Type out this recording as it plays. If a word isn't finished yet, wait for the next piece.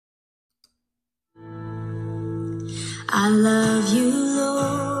I love you,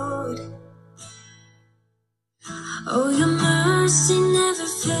 Lord. Oh, your mercy never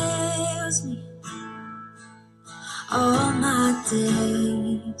fails me. All my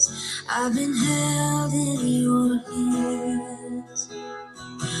days I've been held in your hands.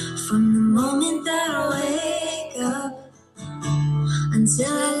 From the moment that I wake up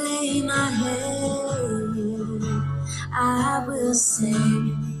until I lay my head, I will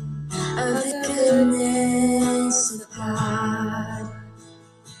sing of the goodness of God.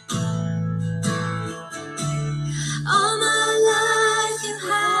 All my life you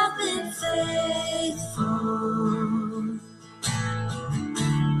have been faithful.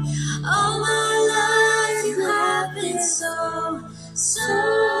 All my life you have been so, so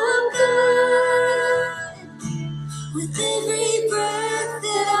good. With every breath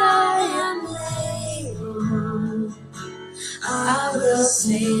that I am able, I will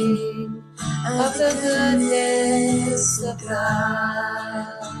sing of the goodness of God.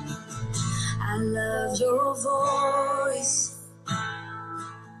 I love your voice.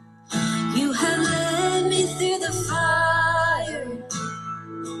 You have led me through the fire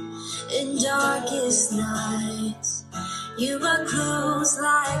in darkest nights. You are close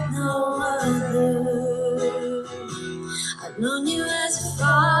like no other. I've known you as a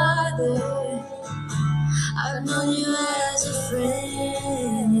father. I've known you as a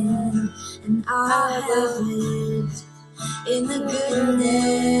friend. And I have lived in the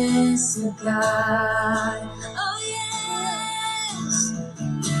goodness of God. Oh yes.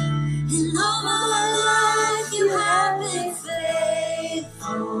 In all my life you have been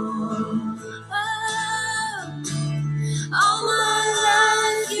faithful. Oh, all my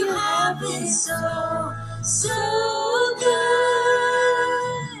life you have been so, so good.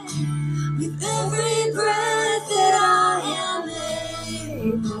 With every breath that I am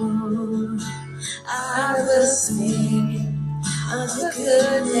able, I will sing of the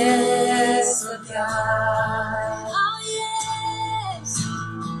goodness of God. Oh yes.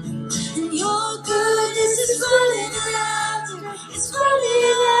 And your goodness is running after, it's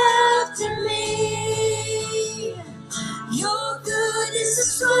running after me. Your goodness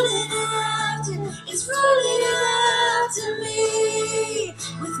is running after, it's running after me.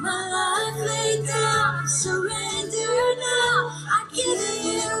 With my life laid down, I surrender now. I give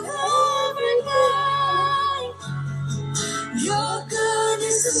you everything. Your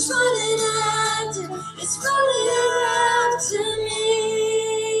goodness is running after, it's running after me.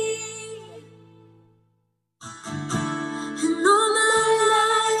 And all my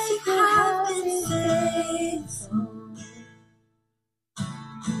life you have been faithful.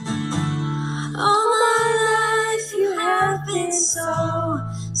 All my life you have been so,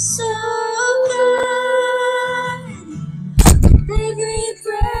 so good. Every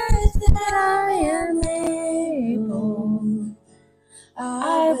breath that I am able,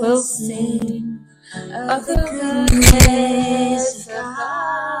 I will sing of the goodness of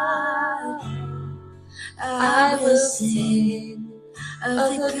God. I will sing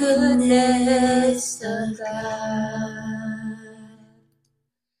of the goodness of God.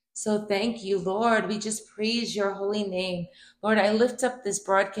 So thank you, Lord. We just praise your holy name. Lord, I lift up this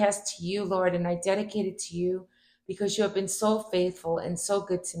broadcast to you, Lord, and I dedicate it to you because you have been so faithful and so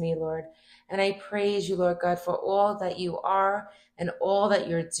good to me, Lord. And I praise you, Lord God, for all that you are and all that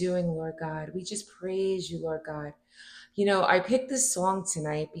you're doing, Lord God. We just praise you, Lord God. You know, I picked this song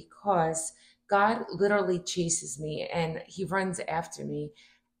tonight because God literally chases me and he runs after me.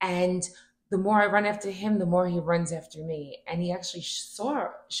 And the more I run after him, the more he runs after me. And he actually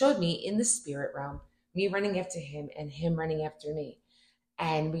showed me in the spirit realm, me running after him and him running after me.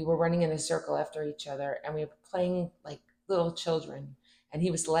 And we were running in a circle after each other and we were playing like little children. And he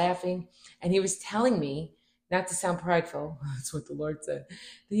was laughing and he was telling me, not to sound prideful, that's what the Lord said,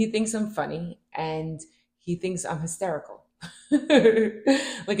 that he thinks I'm funny and he thinks I'm hysterical.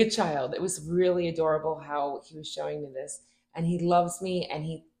 Like a child. It was really adorable how he was showing me this. And he loves me and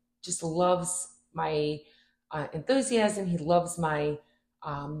he just loves my enthusiasm. He loves my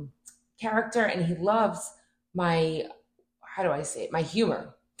character and he loves my, how do I say it, my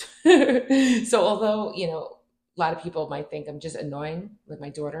humor. So although, you know, a lot of people might think I'm just annoying, like my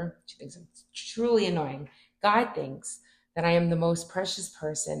daughter, she thinks I'm truly annoying. God thinks that I am the most precious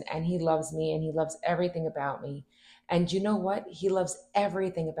person and he loves me and he loves everything about me. And you know what? He loves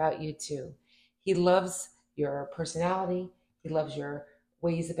everything about you too. He loves your personality. He loves your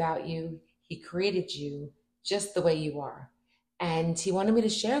ways about you. He created you just the way you are. And he wanted me to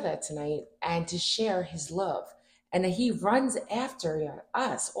share that tonight and to share his love. And that he runs after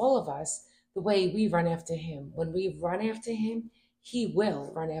us, all of us, the way we run after him. When we run after him, he will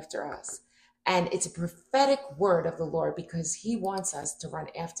run after us. And it's a prophetic word of the Lord because he wants us to run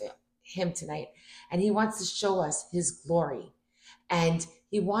after him tonight. And he wants to show us his glory. And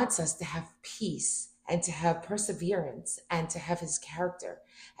he wants us to have peace and to have perseverance and to have his character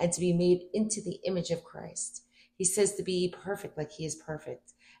and to be made into the image of Christ. He says to be perfect like he is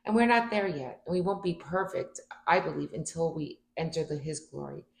perfect. And we're not there yet. And we won't be perfect, I believe, until we enter his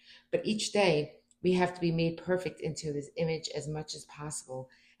glory. But each day we have to be made perfect into his image as much as possible.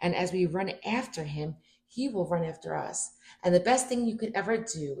 And as we run after him, he will run after us. And the best thing you could ever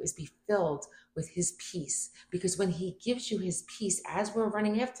do is be filled with his peace. Because when he gives you his peace as we're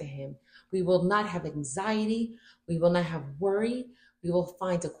running after him, we will not have anxiety. We will not have worry. We will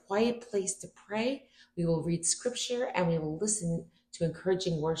find a quiet place to pray. We will read scripture and we will listen to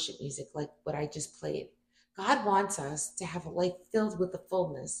encouraging worship music like what I just played. God wants us to have a life filled with the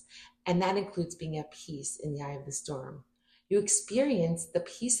fullness, and that includes being at peace in the eye of the storm. You experience the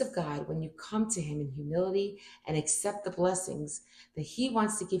peace of God when you come to him in humility and accept the blessings that he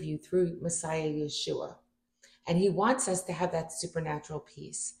wants to give you through Messiah Yeshua. And he wants us to have that supernatural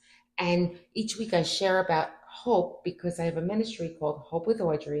peace. And each week I share about hope because I have a ministry called Hope with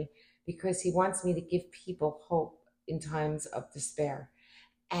Audrey, because he wants me to give people hope in times of despair.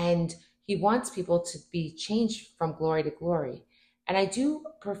 And he wants people to be changed from glory to glory. And I do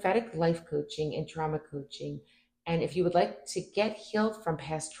prophetic life coaching and trauma coaching. And if you would like to get healed from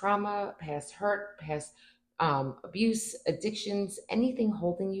past trauma, past hurt, past abuse, addictions, anything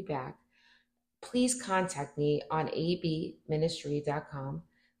holding you back, please contact me on abministry.com.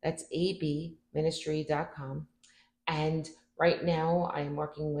 That's abministry.com. And right now I am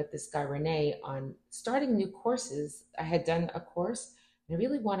working with this guy, Renee, on starting new courses. I had done a course and I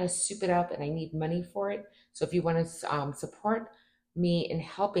really want to soup it up and I need money for it. So if you want to support me in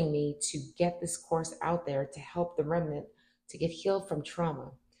helping me to get this course out there to help the remnant to get healed from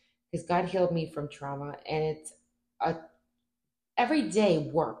trauma, because God healed me from trauma, and it's a everyday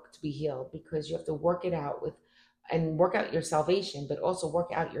work to be healed, because you have to work it out with and work out your salvation, but also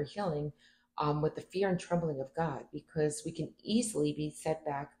work out your healing with the fear and trembling of God, because we can easily be set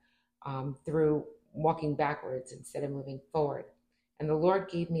back through walking backwards instead of moving forward. And the Lord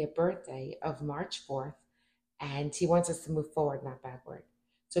gave me a birthday of March 4th, and he wants us to move forward, not backward.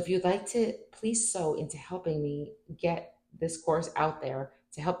 So if you'd like to, please sow into helping me get this course out there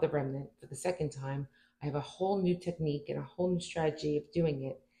to help the remnant for the second time. I have a whole new technique and a whole new strategy of doing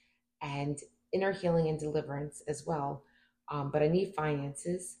it, and inner healing and deliverance as well. But I need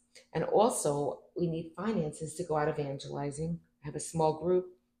finances. And also we need finances to go out evangelizing. I have a small group.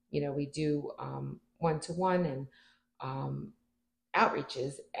 We do one-to-one and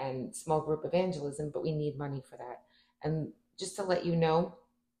outreaches and small group evangelism, but we need money for that. And just to let you know,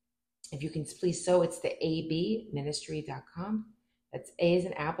 if you can please sow, it's the abministry.com. That's A as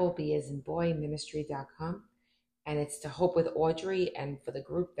in apple, B as in boy, ministry.com. And it's to Hope with Audrey and for the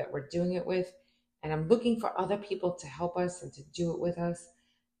group that we're doing it with. And I'm looking for other people to help us and to do it with us,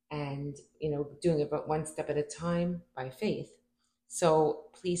 and doing it but one step at a time by faith. So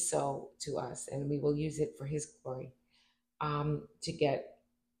please sow to us, and we will use it for his glory, to get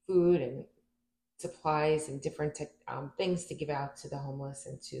food and supplies and different things to give out to the homeless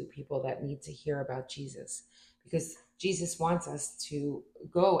and to people that need to hear about Jesus, because Jesus wants us to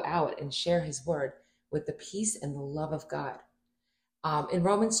go out and share his word with the peace and the love of God. In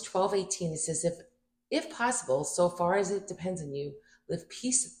Romans 12:18, it says, if possible, so far as it depends on you, live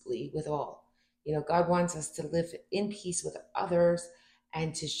peaceably with all. God wants us to live in peace with others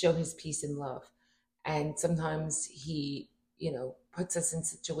and to show his peace and love. And sometimes he, puts us in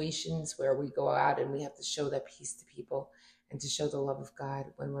situations where we go out and we have to show that peace to people and to show the love of God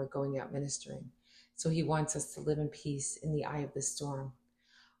when we're going out ministering. So he wants us to live in peace in the eye of the storm.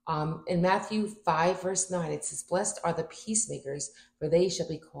 In Matthew 5:9, it says, blessed are the peacemakers, for they shall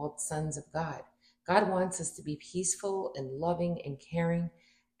be called sons of God. God wants us to be peaceful and loving and caring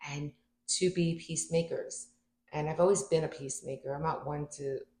and to be peacemakers. And I've always been a peacemaker. I'm not one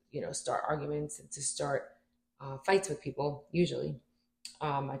to, start arguments and to start fights with people, usually.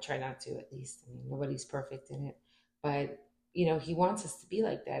 I try not to, at least. Nobody's perfect in it. But, he wants us to be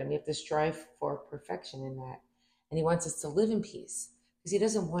like that. And we have to strive for perfection in that. And he wants us to live in peace, because he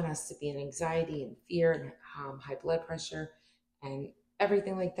doesn't want us to be in anxiety and fear and high blood pressure and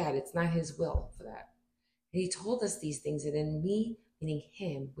everything like that. It's not his will for that. And he told us these things, that in me, meaning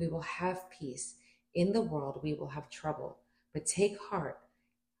him, we will have peace. In the world, we will have trouble. But take heart,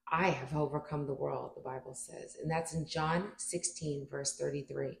 I have overcome the world, the Bible says. And that's in John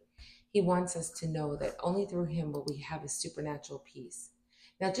 16:33. He wants us to know that only through him will we have a supernatural peace.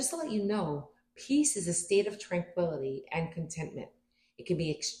 Now, just to let you know, peace is a state of tranquility and contentment. It can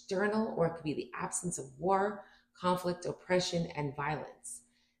be external, or it could be the absence of war, conflict, oppression, and violence.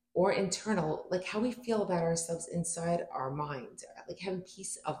 Or internal, like how we feel about ourselves inside our mind, like having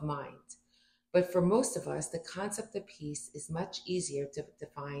peace of mind. But for most of us, the concept of peace is much easier to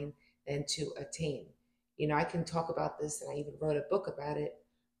define than to attain. I can talk about this, and I even wrote a book about it,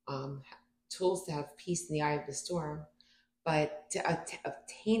 um, Tools to Have Peace in the Eye of the Storm. But to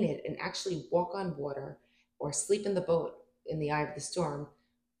obtain it and actually walk on water or sleep in the boat in the eye of the storm,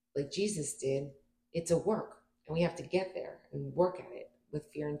 like Jesus did, it's a work. And we have to get there and work at it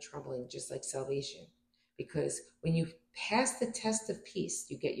with fear and trembling, just like salvation. Because when you pass the test of peace,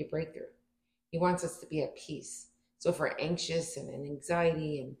 you get your breakthrough. He wants us to be at peace. So if we're anxious and in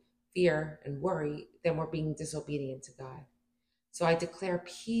anxiety and fear and worry, then we're being disobedient to God. So I declare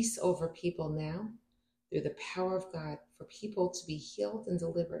peace over people now through the power of God for people to be healed and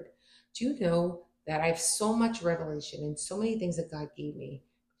delivered. Do you know that I have so much revelation and so many things that God gave me?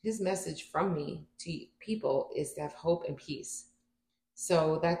 His message from me to people is to have hope and peace.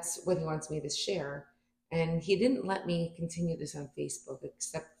 So that's what he wants me to share. And he didn't let me continue this on Facebook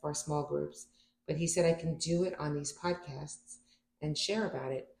except for small groups, but he said I can do it on these podcasts and share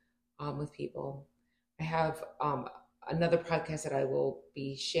about it with people. I have another podcast that I will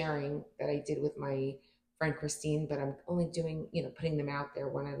be sharing that I did with my friend Christine, but I'm only doing, putting them out there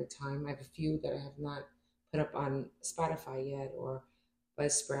one at a time. I have a few that I have not put up on Spotify yet, or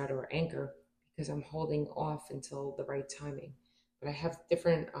Buzzsprout or Anchor, because I'm holding off until the right timing. But I have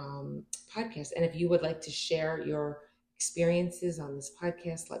different podcasts. And if you would like to share your experiences on this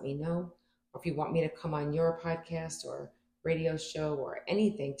podcast, let me know. Or if you want me to come on your podcast or radio show or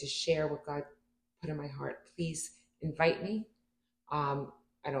anything to share what God put in my heart, please invite me.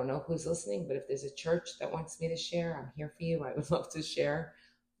 I don't know who's listening, but if there's a church that wants me to share, I'm here for you. I would love to share,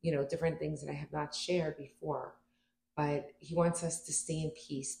 different things that I have not shared before. But he wants us to stay in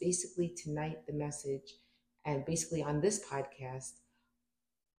peace. Basically, tonight, the message, and basically on this podcast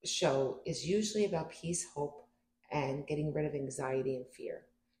show, is usually about peace, hope, and getting rid of anxiety and fear.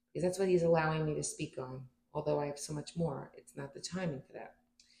 Because that's what he's allowing me to speak on. Although I have so much more, it's not the timing for that.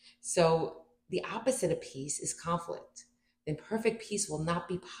 So the opposite of peace is conflict. Then perfect peace will not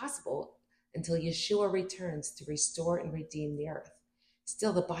be possible until Yeshua returns to restore and redeem the earth.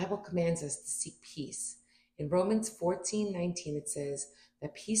 Still, the Bible commands us to seek peace. In Romans 14:19, it says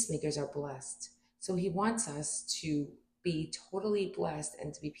that peacemakers are blessed. So he wants us to be totally blessed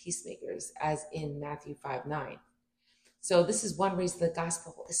and to be peacemakers, as in Matthew 5:9. So this is one reason the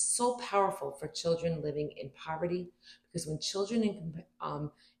gospel is so powerful for children living in poverty, because when children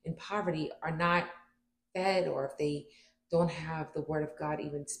in poverty are not fed, or if they don't have the word of God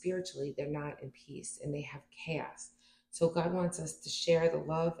even spiritually, they're not in peace and they have chaos. So God wants us to share the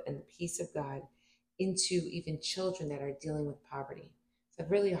love and the peace of God into even children that are dealing with poverty. So I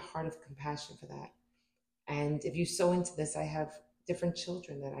have really a heart of compassion for that. And if you sow into this, I have different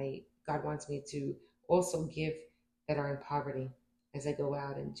children that God wants me to also give that are in poverty as I go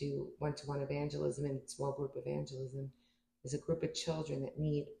out and do one-to-one evangelism and small group evangelism. There's a group of children that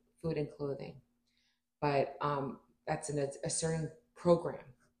need food and clothing. But that's in a certain program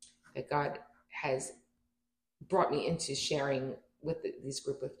that God has brought me into sharing with this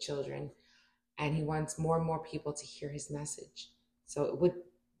group of children. And he wants more and more people to hear his message. So it would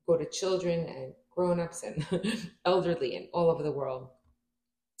go to children and grown-ups and elderly and all over the world.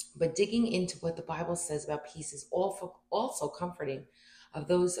 But digging into what the Bible says about peace is also comforting of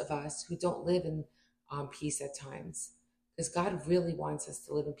those of us who don't live in peace at times. Because God really wants us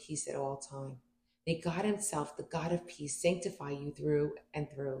to live in peace at all times. May God himself, the God of peace, sanctify you through and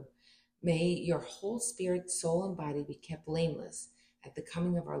through. May your whole spirit, soul, and body be kept blameless at the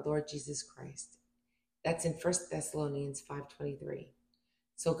coming of our Lord Jesus Christ. That's in 1 Thessalonians 5:23.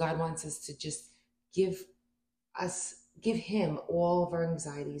 So God wants us to just give him all of our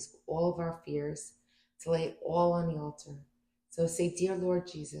anxieties, all of our fears, to lay it all on the altar. So say, dear Lord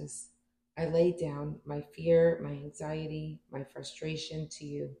Jesus, I lay down my fear, my anxiety, my frustration to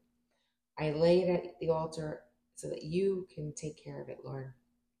you. I lay it at the altar so that you can take care of it, Lord.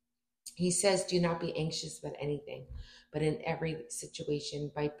 He says, do not be anxious about anything, but in every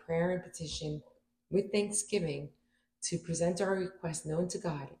situation, by prayer and petition, with thanksgiving, to present our requests known to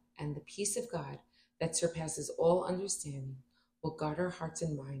God, and the peace of God that surpasses all understanding will guard our hearts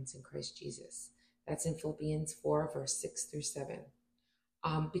and minds in Christ Jesus. That's in Philippians 4, verse 6-7.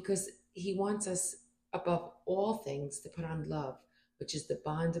 Because he wants us above all things to put on love, which is the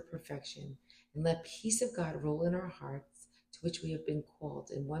bond of perfection, and let peace of God rule in our hearts, to which we have been called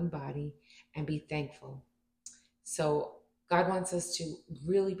in one body, and be thankful. So God wants us to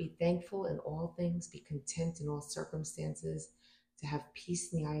really be thankful in all things, be content in all circumstances, to have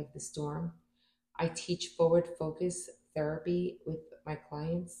peace in the eye of the storm. I teach forward focus therapy with my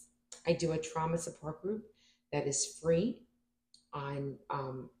clients. I do a trauma support group that is free on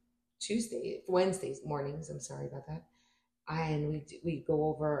Wednesdays mornings. I'm sorry about that. And we go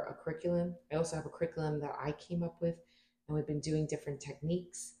over a curriculum. I also have a curriculum that I came up with, and we've been doing different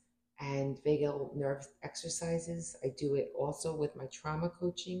techniques and vagal nerve exercises. I do it also with my trauma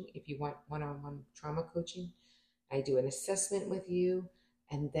coaching. If you want one-on-one trauma coaching, I do an assessment with you,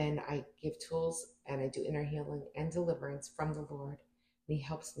 and then I give tools and I do inner healing and deliverance from the Lord. And He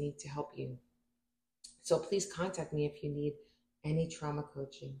helps me to help you. So please contact me if you need any trauma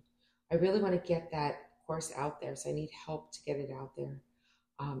coaching. I really want to get that course out there, so I need help to get it out there.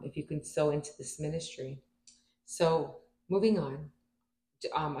 If you can sow into this ministry. So moving on,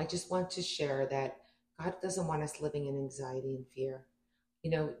 I just want to share that God doesn't want us living in anxiety and fear.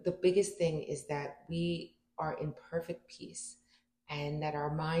 You know, the biggest thing is that we are in perfect peace and that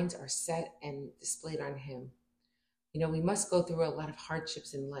our minds are set and displayed on Him. You know, we must go through a lot of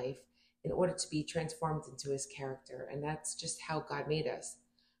hardships in life in order to be transformed into His character. And that's just how God made us.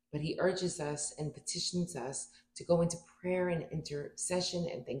 But He urges us and petitions us to go into prayer and intercession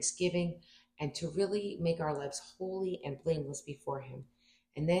and thanksgiving and to really make our lives holy and blameless before Him.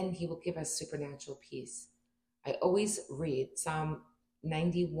 And then He will give us supernatural peace. I always read Psalm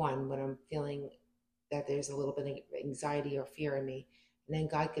 91 when I'm feeling that there's a little bit of anxiety or fear in me. And then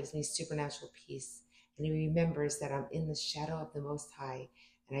God gives me supernatural peace. And He remembers that I'm in the shadow of the Most High,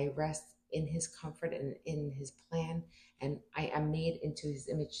 and I rest in His comfort and in His plan, and I am made into His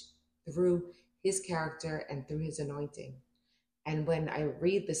image through His character and through His anointing. And when I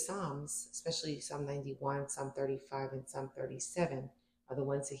read the Psalms, especially Psalm 91, Psalm 35, and Psalm 37 are the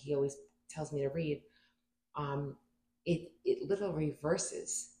ones that He always tells me to read, it literally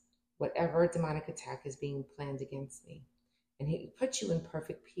reverses whatever demonic attack is being planned against me. And He puts you in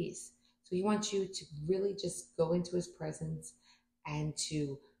perfect peace. So He wants you to really just go into His presence and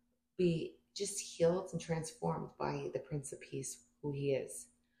to be just healed and transformed by the Prince of Peace, who He is.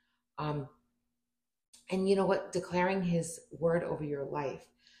 And you know what? Declaring His word over your life,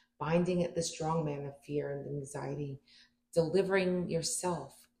 binding at the strong man of fear and anxiety, delivering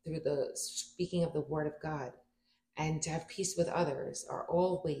yourself through the speaking of the word of God, and to have peace with others are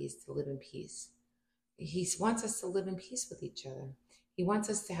all ways to live in peace. He wants us to live in peace with each other. He wants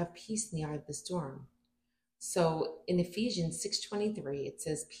us to have peace in the eye of the storm. So in Ephesians 6:23, it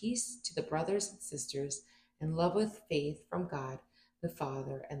says, peace to the brothers and sisters and love with faith from God, the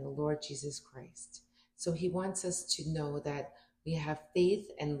Father, and the Lord Jesus Christ. So He wants us to know that we have faith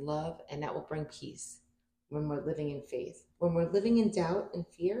and love, and that will bring peace when we're living in faith. When we're living in doubt and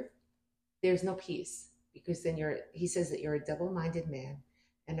fear, there's no peace, because then He says that you're a double-minded man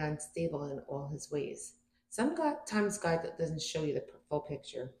and unstable in all His ways. Sometimes God doesn't show you the full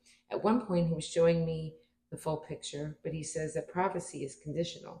picture. At one point, He was showing me the full picture, but He says that prophecy is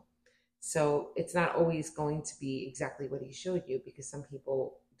conditional. So it's not always going to be exactly what He showed you, because some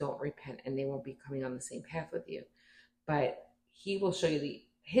people don't repent and they won't be coming on the same path with you. But He will show you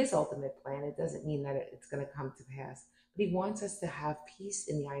His ultimate plan. It doesn't mean that it's going to come to pass. But He wants us to have peace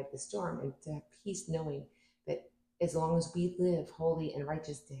in the eye of the storm, and to have peace knowing that as long as we live holy and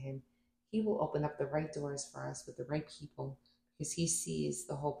righteous to Him, He will open up the right doors for us with the right people, because He sees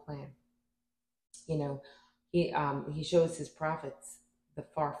the whole plan. You know, He shows His prophets the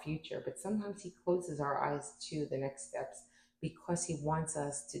far future, but sometimes He closes our eyes to the next steps, because He wants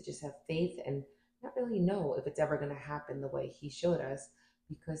us to just have faith and not really know if it's ever going to happen the way He showed us,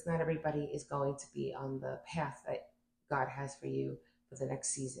 because not everybody is going to be on the path that God has for you for the next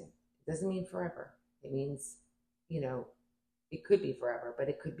season. It doesn't mean forever. It means, you know, it could be forever, but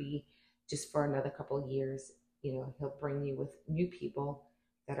it could be just for another couple of years. You know, He'll bring you with new people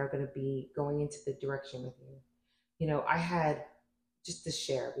that are going to be going into the direction with you. You know, I had, just to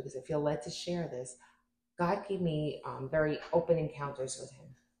share, because I feel led to share this, God gave me very open encounters with Him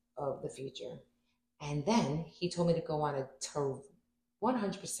of the future. And then He told me to go on a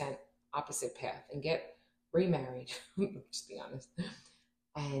 100% opposite path and get remarried, just be honest,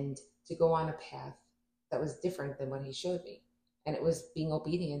 and to go on a path that was different than what He showed me. And it was being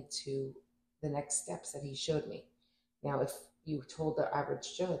obedient to the next steps that He showed me. Now, if you told the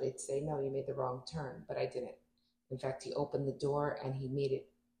average Joe, they'd say, no, you made the wrong turn, but I didn't. In fact, He opened the door and He made it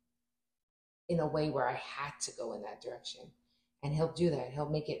in a way where I had to go in that direction. And He'll do that. He'll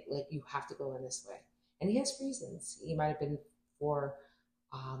make it like you have to go in this way. And He has reasons. He might have been for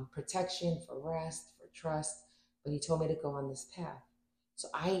protection, for rest, for trust, but He told me to go on this path. So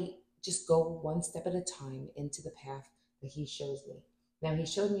I just go one step at a time into the path that He shows me. Now, He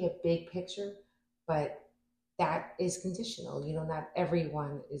showed me a big picture, but that is conditional. Not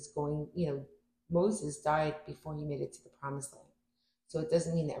everyone is going, Moses died before he made it to the promised land. So it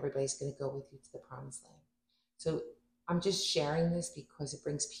doesn't mean that everybody's going to go with you to the promised land. So I'm just sharing this because it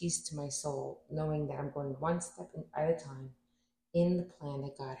brings peace to my soul, knowing that I'm going one step at a time in the plan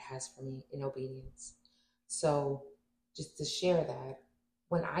that God has for me in obedience. So just to share that,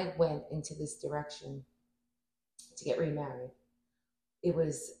 when I went into this direction to get remarried, it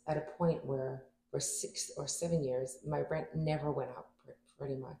was at a point where for 6 or 7 years, my rent never went up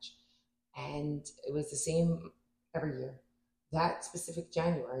pretty much. And it was the same every year. That specific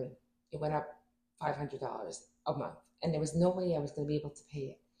January, it went up $500 a month. And there was no way I was going to be able to pay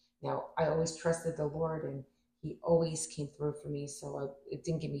it. Now, I always trusted the Lord, and He always came through for me, so it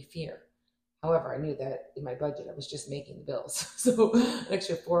didn't give me fear. However, I knew that in my budget, I was just making the bills. So an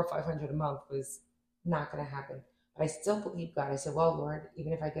extra 400 or 500 a month was not going to happen. But I still believe God. I said, well, Lord,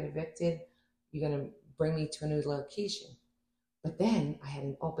 even if I get evicted, you're going to bring me to a new location. But then I had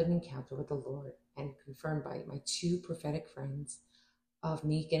an open encounter with the Lord, and confirmed by my two prophetic friends, of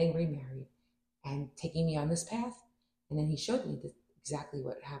me getting remarried and taking me on this path. And then He showed me exactly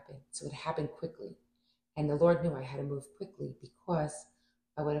what happened. So it happened quickly. And the Lord knew I had to move quickly because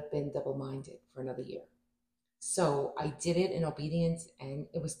I would have been double-minded for another year. So I did it in obedience, and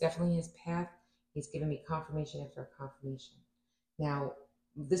it was definitely His path. He's given me confirmation after confirmation. Now,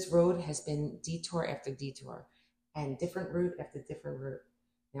 this road has been detour after detour and different route after different route.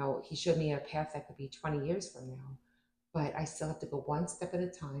 Now, He showed me a path that could be 20 years from now, but I still have to go one step at a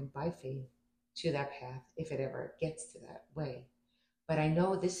time by faith to that path if it ever gets to that way. But I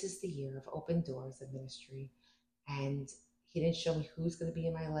know this is the year of open doors of ministry, and He didn't show me who's going to be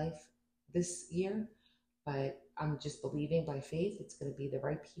in my life this year, but I'm just believing by faith it's going to be the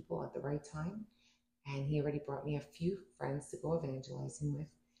right people at the right time. And He already brought me a few friends to go evangelizing with.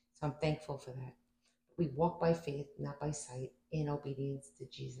 So I'm thankful for that. We walk by faith, not by sight, in obedience to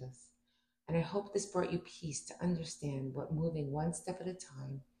Jesus. And I hope this brought you peace to understand what moving one step at a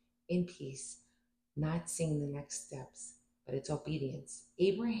time in peace, not seeing the next steps, but it's obedience.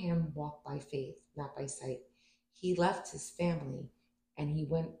 Abraham walked by faith, not by sight. He left his family and he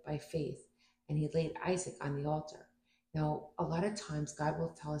went by faith, and he laid Isaac on the altar. Now, a lot of times God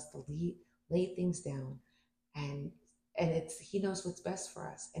will tell us to lay things down, and He knows what's best for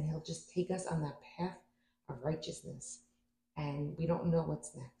us, and He'll just take us on that path of righteousness. And we don't know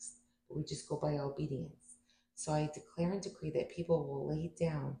what's next, but we just go by obedience. So I declare and decree that people will lay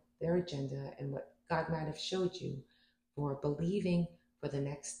down their agenda and what God might have showed you for believing for the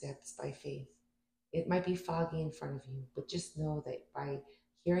next steps by faith. It might be foggy in front of you, but just know that by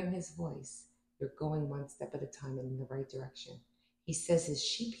hearing His voice, you're going one step at a time in the right direction. He says His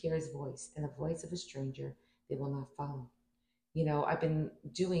sheep hear His voice, and the voice of a stranger they will not follow. I've been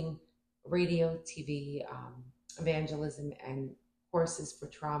doing radio, TV, evangelism, and courses for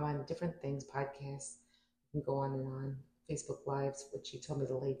trauma and different things, podcasts, and go on, Facebook Lives, which He told me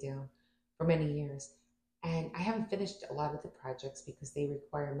to lay down for many years. And I haven't finished a lot of the projects because they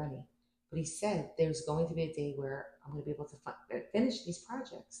require money. But He said there's going to be a day where I'm going to be able to finish these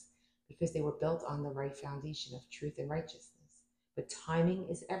projects because they were built on the right foundation of truth and righteousness. But timing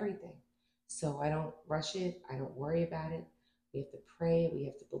is everything. So I don't rush it. I don't worry about it. We have to pray. We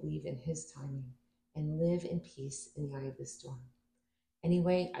have to believe in His timing and live in peace in the eye of the storm.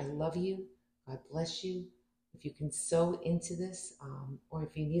 Anyway, I love you. God bless you. If you can sow into this, or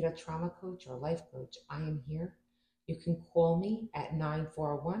if you need a trauma coach or life coach, I am here. You can call me at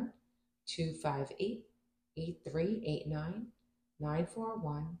 941-258-8389,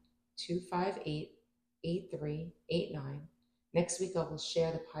 941-258-8389. Next week, I will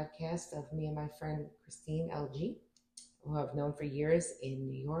share the podcast of me and my friend Christine LG, who I've known for years in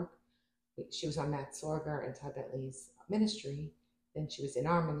New York. She was on Matt Sorger and Todd Bentley's ministry. Then she was in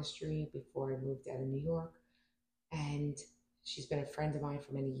our ministry before I moved out of New York. And she's been a friend of mine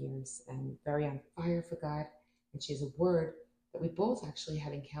for many years and very on fire for God. And she has a word that we both actually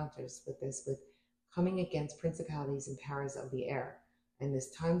had encounters with this, with coming against principalities and powers of the air. And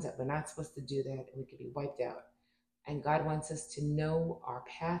there's times that we're not supposed to do that and we could be wiped out. And God wants us to know our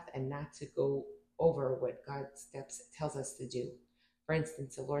path and not to go over what God's steps tells us to do. For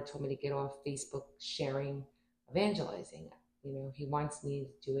instance, the Lord told me to get off Facebook sharing, evangelizing. He wants me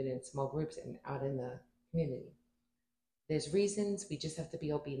to do it in small groups and out in the community. There's reasons. We just have to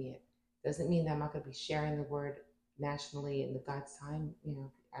be obedient. Doesn't mean that I'm not going to be sharing the word nationally in the God's time.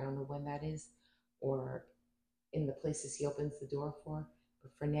 I don't know when that is, or in the places He opens the door for.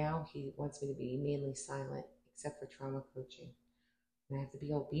 But for now, He wants me to be mainly silent, except for trauma coaching. And I have to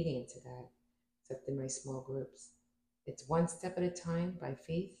be obedient to that, except in my small groups. It's one step at a time by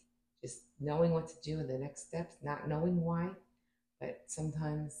faith, just knowing what to do in the next steps, not knowing why, but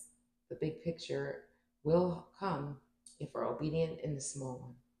sometimes the big picture will come if we're obedient in the small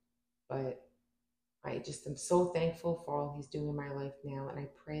one. But I just am so thankful for all he's doing in my life now, and I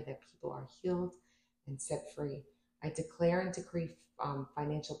pray that people are healed and set free. I declare and decree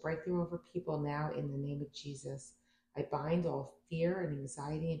financial breakthrough over people now in the name of Jesus. I bind all fear and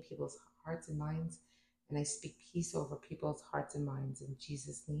anxiety in people's hearts and minds, and I speak peace over people's hearts and minds in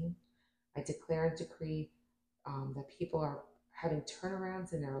Jesus' name. I declare and decree that people are having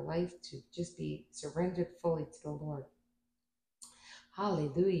turnarounds in their life to just be surrendered fully to the Lord.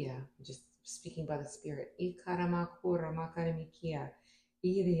 Hallelujah. I'm just speaking by the Spirit. Ikaramakuramakademikia.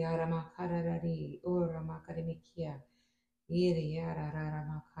 Iriyaramakararari. Uramakademikia.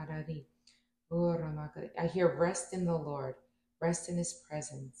 Iriyarararamakadari. Uramakadari. I hear rest in the Lord, rest in his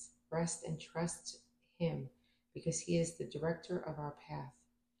presence, rest and trust him because he is the director of our path.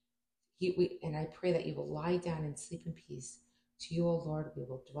 And I pray that you will lie down and sleep in peace. To you, O Lord, we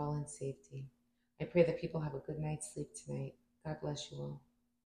will dwell in safety. I pray that people have a good night's sleep tonight. God bless you all.